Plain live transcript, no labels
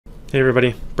Hey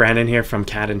everybody, Brandon here from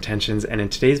CAD Intentions, and in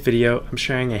today's video I'm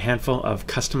sharing a handful of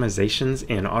customizations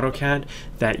in AutoCAD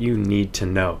that you need to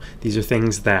know. These are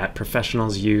things that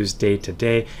professionals use day to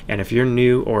day, and if you're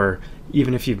new or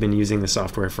even if you've been using the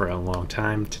software for a long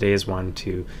time, today is one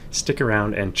to stick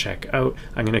around and check out.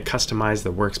 I'm going to customize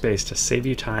the workspace to save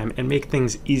you time and make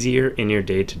things easier in your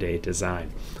day-to-day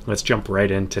design. Let's jump right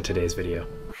into today's video.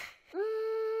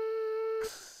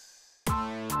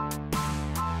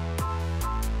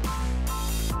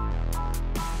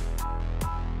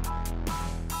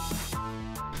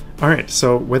 Alright,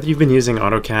 so whether you've been using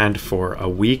AutoCAD for a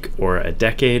week or a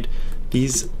decade,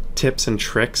 these tips and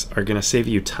tricks are going to save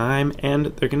you time, and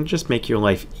they're going to just make your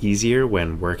life easier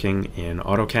when working in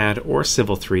AutoCAD or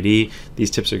Civil 3D. These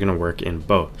tips are going to work in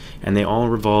both, and they all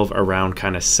revolve around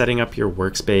kind of setting up your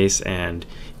workspace and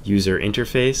user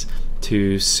interface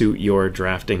to suit your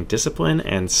drafting discipline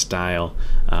and style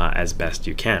as best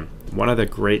you can. One of the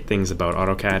great things about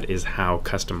AutoCAD is how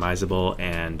customizable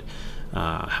and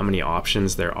how many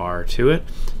options there are to it.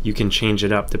 You can change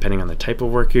it up depending on the type of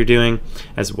work you're doing,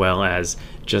 as well as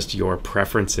just your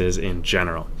preferences in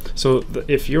general. So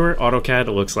if your AutoCAD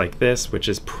looks like this, which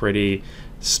is pretty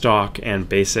stock and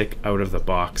basic out of the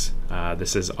box,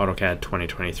 this is AutoCAD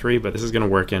 2023, but this is going to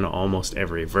work in almost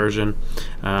every version.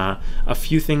 A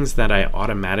few things that I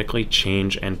automatically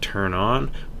change and turn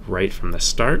on right from the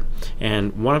start,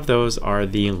 and one of those are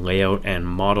the layout and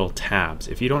model tabs.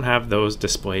 If you don't have those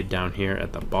displayed down here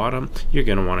at the bottom, you're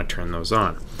going to want to turn those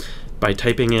on. By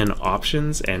typing in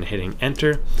options and hitting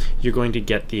enter, you're going to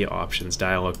get the options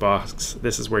dialog box.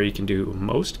 This is where you can do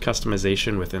most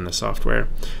customization within the software,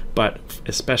 but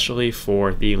especially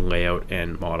for the layout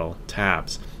and model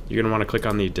tabs. You're going to want to click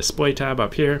on the display tab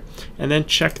up here and then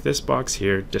check this box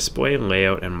here, display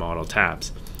layout and model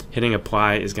tabs. Hitting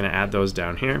apply is going to add those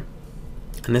down here,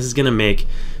 and this is going to make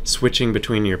switching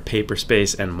between your paper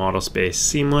space and model space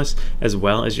seamless, as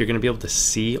well as you're going to be able to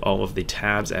see all of the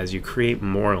tabs as you create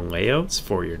more layouts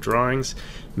for your drawings,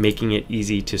 making it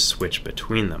easy to switch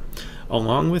between them.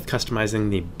 Along with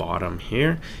customizing the bottom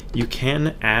here, you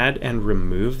can add and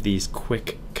remove these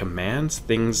quick commands,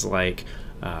 things like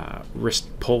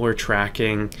wrist polar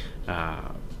tracking,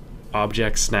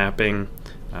 object snapping.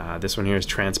 This one here is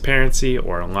transparency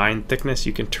or line thickness.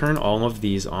 You can turn all of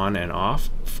these on and off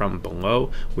from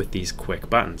below with these quick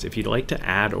buttons. If you'd like to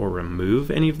add or remove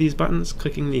any of these buttons,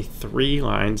 clicking the three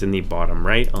lines in the bottom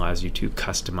right allows you to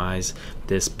customize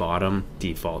this bottom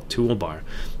default toolbar.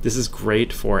 This is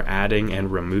great for adding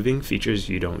and removing features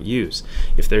you don't use.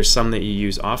 If there's some that you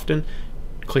use often,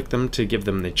 click them to give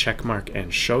them the check mark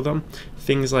and show them.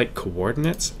 Things like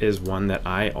coordinates is one that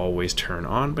I always turn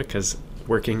on, because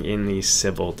working in the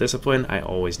civil discipline, I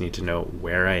always need to know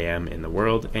where I am in the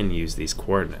world and use these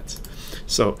coordinates.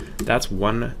 So that's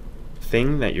one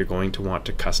thing that you're going to want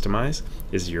to customize,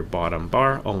 is your bottom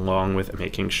bar, along with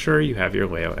making sure you have your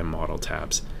layout and model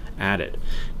tabs added.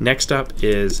 Next up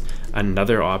is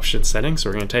another option setting. So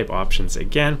we're going to type options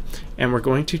again, and we're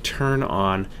going to turn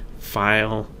on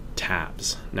file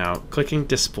tabs. Now, clicking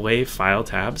display file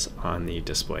tabs on the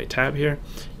display tab here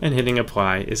and hitting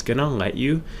apply is going to let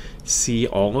you see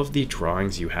all of the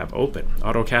drawings you have open.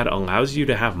 AutoCAD allows you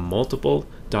to have multiple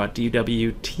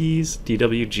 .dwts,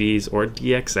 DWGs, or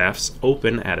DXFs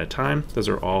open at a time. Those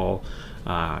are all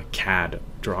CAD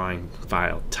drawing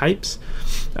file types.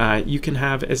 You can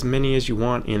have as many as you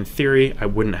want. In theory, I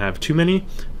wouldn't have too many,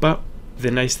 but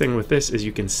the nice thing with this is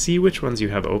you can see which ones you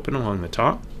have open along the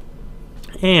top.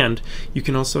 And you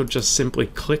can also just simply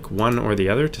click one or the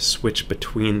other to switch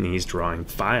between these drawing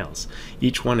files.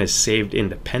 Each one is saved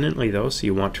independently though, so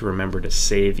you want to remember to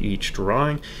save each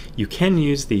drawing. You can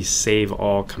use the save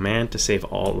all command to save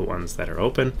all the ones that are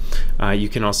open. You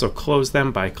can also close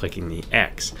them by clicking the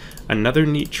X. Another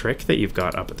neat trick that you've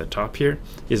got up at the top here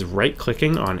is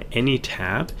right-clicking on any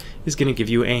tab is going to give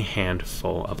you a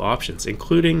handful of options,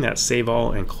 including that save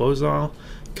all and close all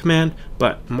command,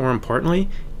 but more importantly,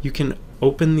 you can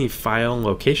open the file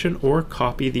location or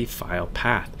copy the file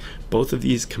path. Both of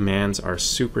these commands are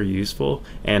super useful,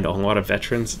 and a lot of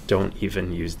veterans don't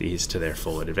even use these to their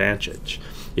full advantage.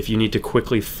 If you need to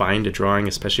quickly find a drawing,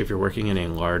 especially if you're working in a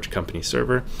large company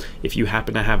server, if you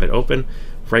happen to have it open,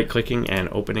 right-clicking and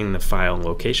opening the file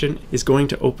location is going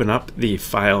to open up the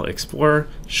File Explorer,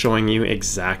 showing you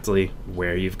exactly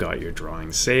where you've got your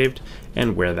drawing saved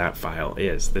and where that file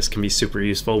is. This can be super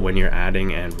useful when you're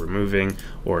adding and removing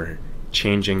or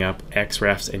changing up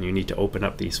XREFs and you need to open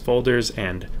up these folders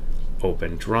and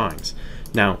open drawings.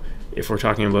 Now, if we're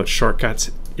talking about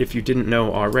shortcuts, if you didn't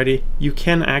know already, you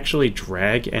can actually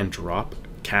drag and drop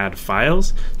CAD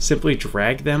files, simply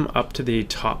drag them up to the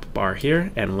top bar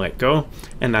here and let go,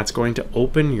 and that's going to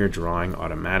open your drawing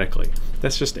automatically.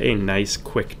 That's just a nice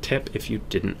quick tip if you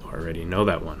didn't already know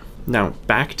that one. Now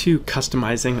back to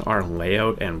customizing our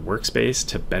layout and workspace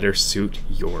to better suit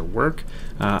your work.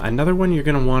 Another one you're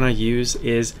going to want to use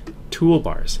is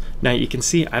toolbars. Now you can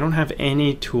see I don't have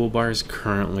any toolbars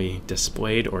currently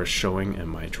displayed or showing in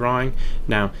my drawing.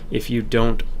 Now if you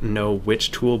don't know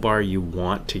which toolbar you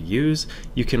want to use,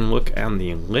 you can look on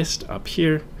the list up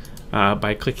here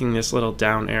by clicking this little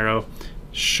down arrow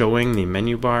showing the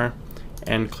menu bar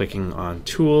and clicking on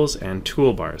tools and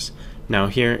toolbars. Now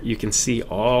here you can see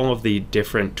all of the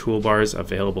different toolbars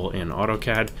available in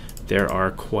AutoCAD. There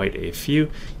are quite a few.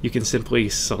 You can simply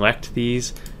select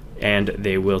these and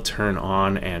they will turn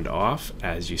on and off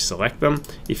as you select them.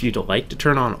 If you'd like to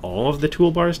turn on all of the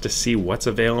toolbars to see what's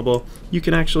available, you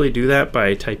can actually do that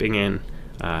by typing in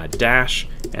dash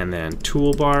and then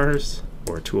toolbars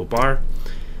or toolbar,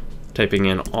 typing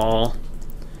in all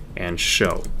and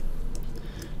show.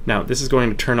 Now this is going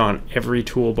to turn on every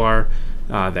toolbar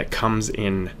that comes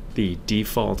in the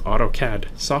default AutoCAD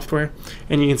software,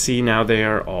 and you can see now they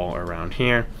are all around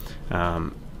here.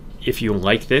 If you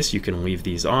like this, you can leave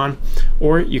these on,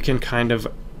 or you can kind of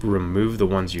remove the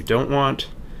ones you don't want.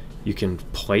 You can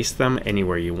place them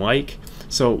anywhere you like.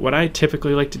 So what I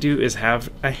typically like to do is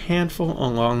have a handful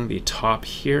along the top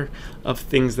here of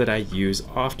things that I use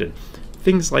often.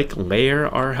 Things like layer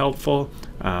are helpful.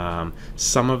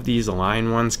 Some of these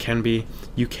line ones can be.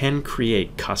 You can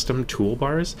create custom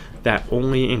toolbars that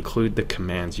only include the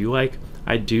commands you like.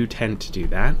 I do tend to do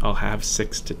that. I'll have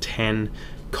 6 to 10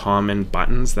 common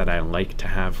buttons that I like to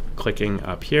have clicking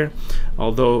up here.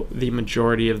 Although the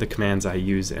majority of the commands I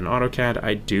use in AutoCAD,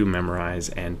 I do memorize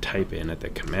and type in at the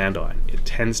command line. It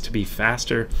tends to be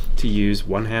faster to use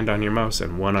one hand on your mouse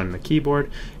and one on the keyboard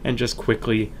and just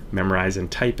quickly memorize and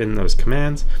type in those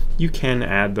commands. You can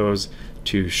add those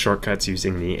to shortcuts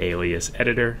using the alias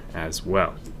editor as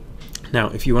well. Now,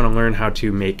 if you want to learn how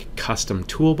to make custom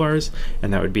toolbars,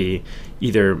 and that would be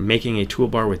either making a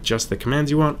toolbar with just the commands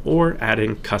you want or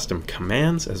adding custom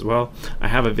commands as well, I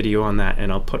have a video on that, and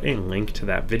I'll put a link to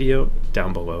that video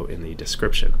down below in the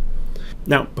description.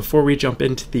 Now, before we jump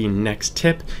into the next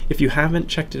tip, if you haven't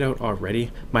checked it out already,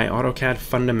 my AutoCAD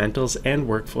Fundamentals and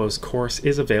Workflows course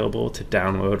is available to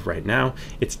download right now.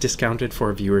 It's discounted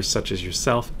for viewers such as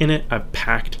yourself. In it, I've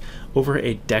packed over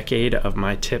a decade of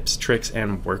my tips, tricks,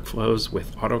 and workflows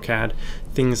with AutoCAD.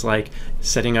 Things like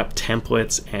setting up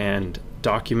templates and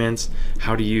documents,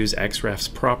 how to use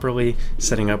XREFs properly,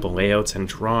 setting up layouts and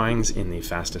drawings in the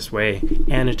fastest way,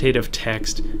 annotative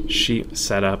text, sheet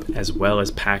setup, as well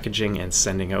as packaging and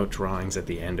sending out drawings at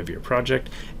the end of your project.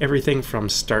 Everything from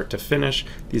start to finish.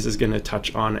 This is going to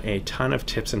touch on a ton of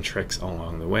tips and tricks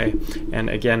along the way. And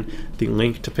again, the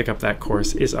link to pick up that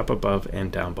course is up above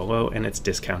and down below, and it's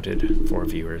discounted for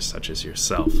viewers such as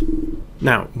yourself.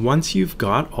 Now, once you've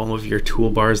got all of your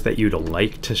toolbars that you'd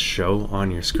like to show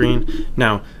on your screen,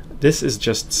 now this is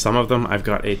just some of them. I've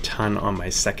got a ton on my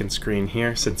second screen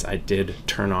here since I did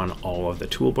turn on all of the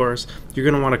toolbars. You're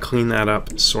going to want to clean that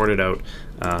up, sort it out,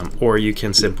 or you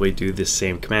can simply do the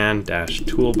same command, dash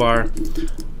toolbar,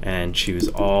 and choose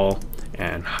all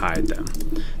and hide them.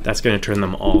 That's going to turn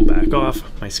them all back off.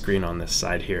 My screen on this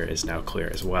side here is now clear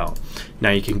as well. Now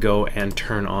you can go and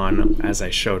turn on, as I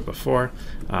showed before,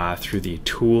 through the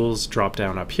tools drop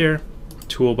down up here,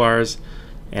 toolbars,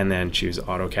 and then choose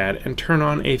AutoCAD and turn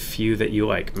on a few that you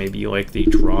like. Maybe you like the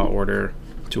draw order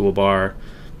toolbar,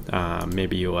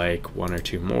 maybe you like one or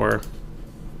two more.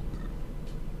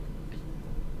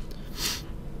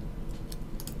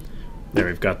 There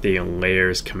we've got the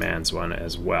layers commands one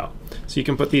as well. So you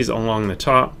can put these along the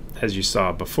top as you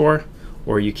saw before,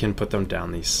 or you can put them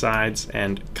down these sides.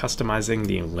 And customizing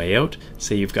the layout,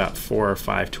 say you've got 4 or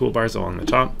 5 toolbars along the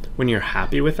top, when you're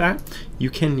happy with that, you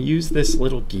can use this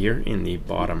little gear in the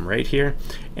bottom right here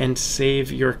and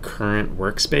save your current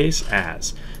workspace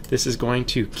as. This is going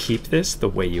to keep this the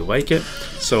way you like it.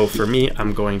 So for me,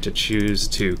 I'm going to choose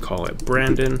to call it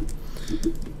Brandon,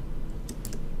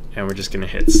 and we're just going to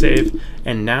hit save.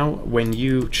 And now when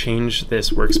you change this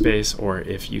workspace, or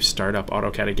if you start up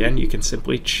AutoCAD again, you can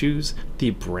simply choose the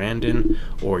Brandon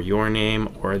or your name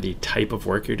or the type of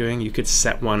work you're doing. You could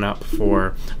set one up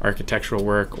for architectural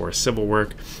work or civil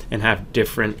work and have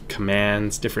different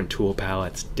commands, different tool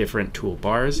palettes, different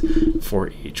toolbars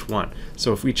for each one.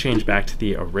 So if we change back to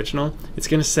the original, it's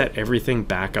going to set everything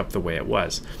back up the way it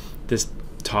was. This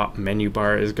top menu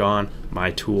bar is gone, my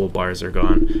toolbars are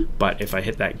gone. But if I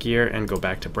hit that gear and go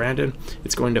back to Brandon,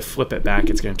 it's going to flip it back.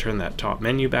 It's going to turn that top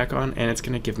menu back on, and it's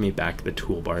going to give me back the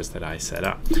toolbars that I set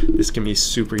up. This can be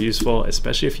super useful,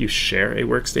 especially if you share a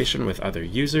workstation with other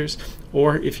users,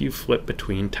 or if you flip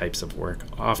between types of work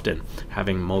often.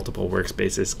 Having multiple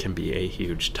workspaces can be a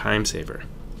huge time saver.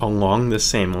 Along the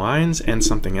same lines, and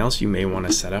something else you may want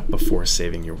to set up before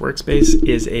saving your workspace,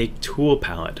 is a tool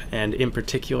palette, and in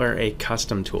particular a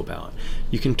custom tool palette.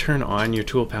 You can turn on your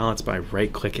tool palettes by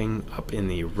right-clicking up in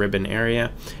the ribbon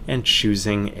area and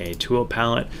choosing a tool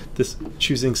palette.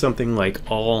 Choosing something like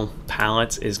all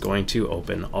palettes is going to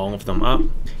open all of them up.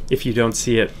 If you don't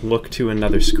see it, look to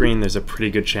another screen. There's a pretty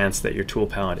good chance that your tool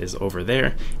palette is over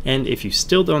there. And if you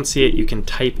still don't see it, you can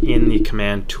type in the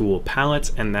command tool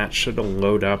palettes, and that should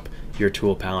load up your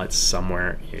tool palettes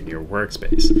somewhere in your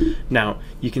workspace. Now,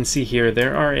 you can see here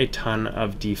there are a ton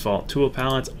of default tool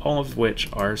palettes, all of which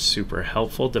are super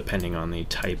helpful depending on the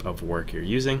type of work you're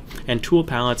using. And tool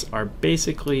palettes are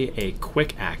basically a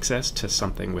quick access to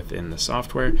something within the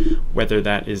software, whether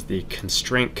that is the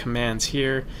constraint commands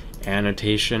here,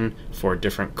 annotation for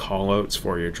different callouts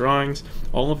for your drawings.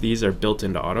 All of these are built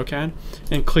into AutoCAD,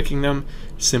 and clicking them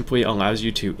simply allows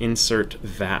you to insert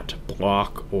that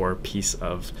block or piece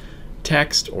of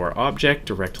text or object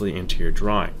directly into your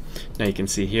drawing. Now you can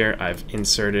see here I've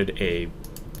inserted a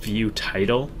view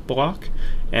title block,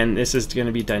 and this is going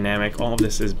to be dynamic. All of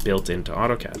this is built into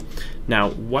AutoCAD. Now,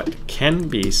 what can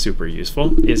be super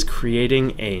useful is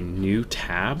creating a new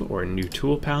tab or a new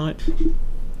tool palette.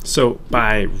 So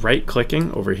by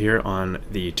right-clicking over here on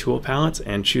the tool palettes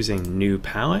and choosing new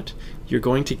palette, you're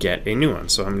going to get a new one.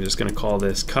 So I'm just going to call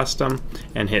this custom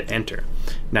and hit enter.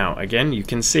 Now again, you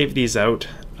can save these out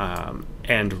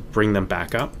and bring them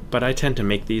back up, but I tend to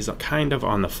make these kind of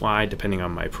on the fly depending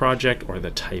on my project or the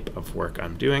type of work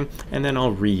I'm doing, and then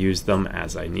I'll reuse them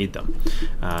as I need them.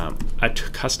 A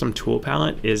custom tool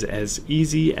palette is as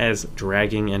easy as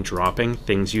dragging and dropping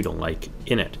things you'd like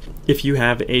in it. If you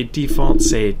have a default,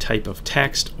 say, type of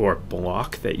text or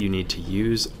block that you need to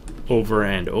use over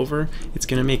and over, it's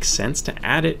going to make sense to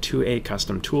add it to a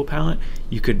custom tool palette.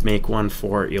 You could make one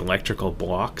for electrical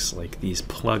blocks like these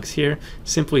plugs here.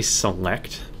 Simply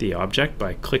select the object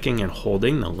by clicking and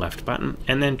holding the left button,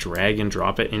 and then drag and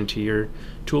drop it into your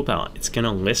tool palette. It's going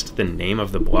to list the name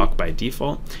of the block by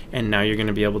default, and now you're going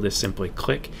to be able to simply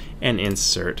click and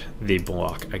insert the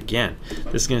block again.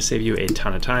 This is going to save you a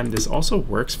ton of time. This also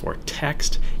works for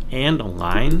text and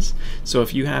lines. So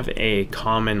if you have a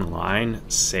common line,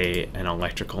 say an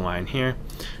electrical line here,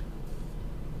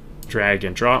 drag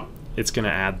and drop, it's going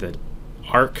to add the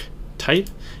arc type,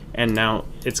 and now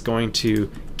it's going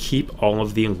to keep all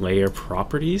of the layer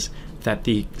properties that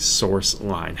the source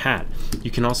line had.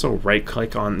 You can also right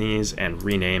click on these and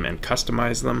rename and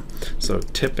customize them. So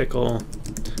typical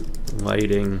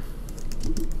lighting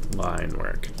line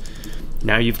work.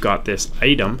 Now you've got this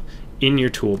item in your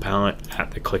tool palette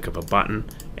at the click of a button,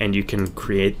 and you can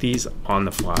create these on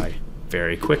the fly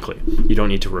very quickly. You don't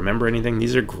need to remember anything.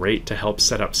 These are great to help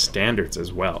set up standards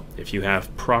as well. If you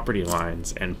have property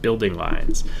lines and building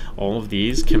lines, all of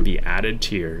these can be added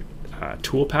to your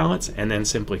tool palettes, and then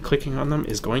simply clicking on them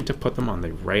is going to put them on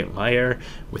the right layer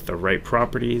with the right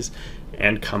properties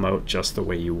and come out just the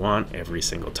way you want every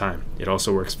single time. It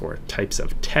also works for types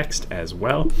of text as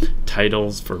well,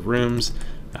 titles for rooms,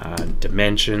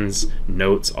 dimensions,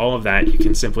 notes, all of that you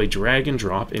can simply drag and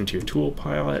drop into your tool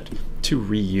palette to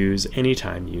reuse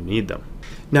anytime you need them.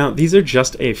 Now, these are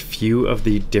just a few of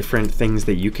the different things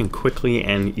that you can quickly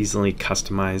and easily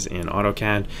customize in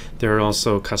AutoCAD. There are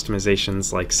also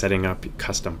customizations like setting up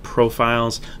custom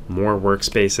profiles, more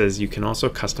workspaces. You can also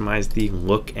customize the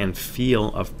look and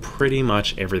feel of pretty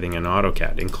much everything in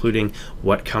AutoCAD, including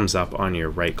what comes up on your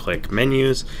right-click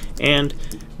menus, and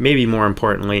maybe more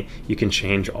importantly, you can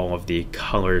change all of the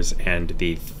colors and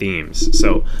the themes.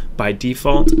 So by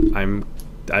default,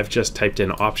 I've just typed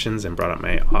in options and brought up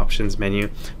my options menu.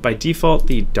 By default,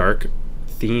 the dark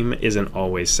theme isn't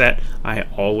always set. I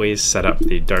always set up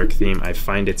the dark theme. I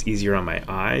find it's easier on my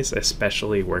eyes,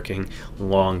 especially working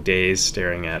long days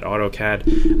staring at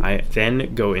AutoCAD. I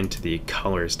then go into the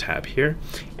colors tab here,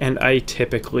 and I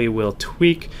typically will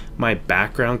tweak my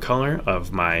background color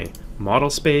of my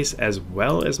model space as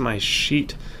well as my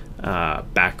sheet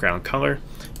background color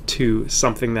to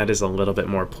something that is a little bit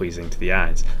more pleasing to the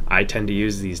eyes. I tend to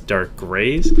use these dark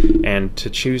grays, and to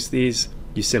choose these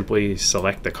you simply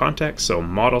select the context, so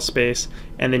model space,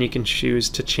 and then you can choose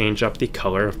to change up the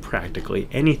color of practically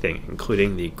anything,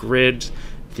 including the grid,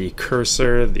 the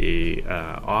cursor, the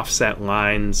offset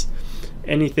lines.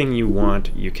 Anything you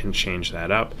want, you can change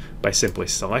that up by simply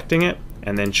selecting it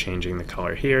and then changing the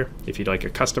color here. If you'd like a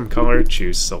custom color,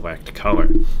 choose select color.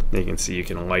 And you can see you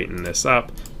can lighten this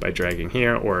up by dragging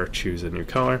here or choose a new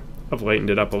color. I've lightened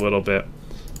it up a little bit.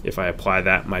 If I apply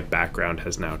that, my background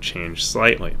has now changed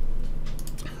slightly.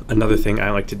 Another thing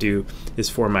I like to do is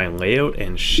for my layout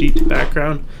and sheet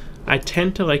background, I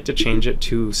tend to like to change it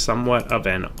to somewhat of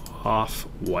an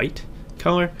off-white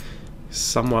color,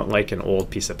 somewhat like an old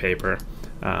piece of paper.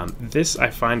 This I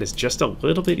find is just a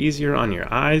little bit easier on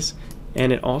your eyes,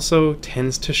 and it also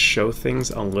tends to show things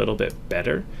a little bit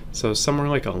better. So somewhere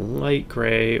like a light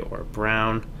gray or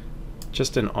brown,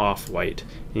 just an off-white.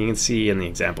 You can see in the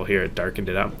example here, it darkened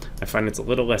it up. I find it's a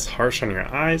little less harsh on your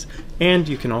eyes, and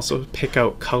you can also pick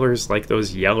out colors like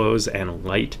those yellows and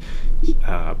light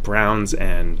browns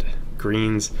and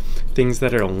greens, things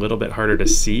that are a little bit harder to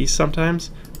see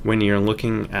sometimes. When you're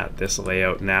looking at this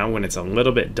layout now, when it's a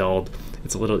little bit dulled,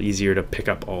 it's a little easier to pick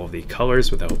up all of the colors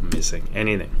without missing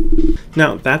anything.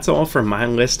 Now, that's all for my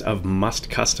list of must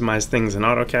customize things in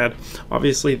AutoCAD.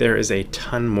 Obviously, there is a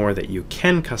ton more that you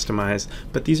can customize,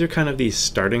 but these are kind of the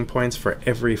starting points for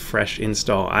every fresh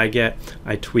install I get.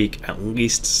 I tweak at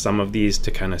least some of these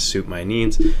to kind of suit my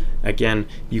needs. Again,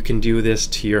 you can do this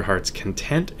to your heart's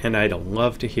content, and I'd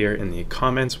love to hear in the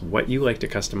comments what you like to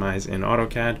customize in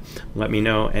AutoCAD. Let me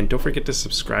know, and don't forget to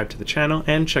subscribe to the channel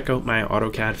and check out my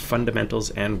AutoCAD Fundamentals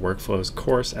and Workflows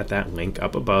course at that link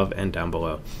up above and down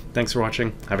below. Thanks for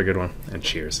watching, have a good one, and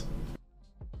cheers.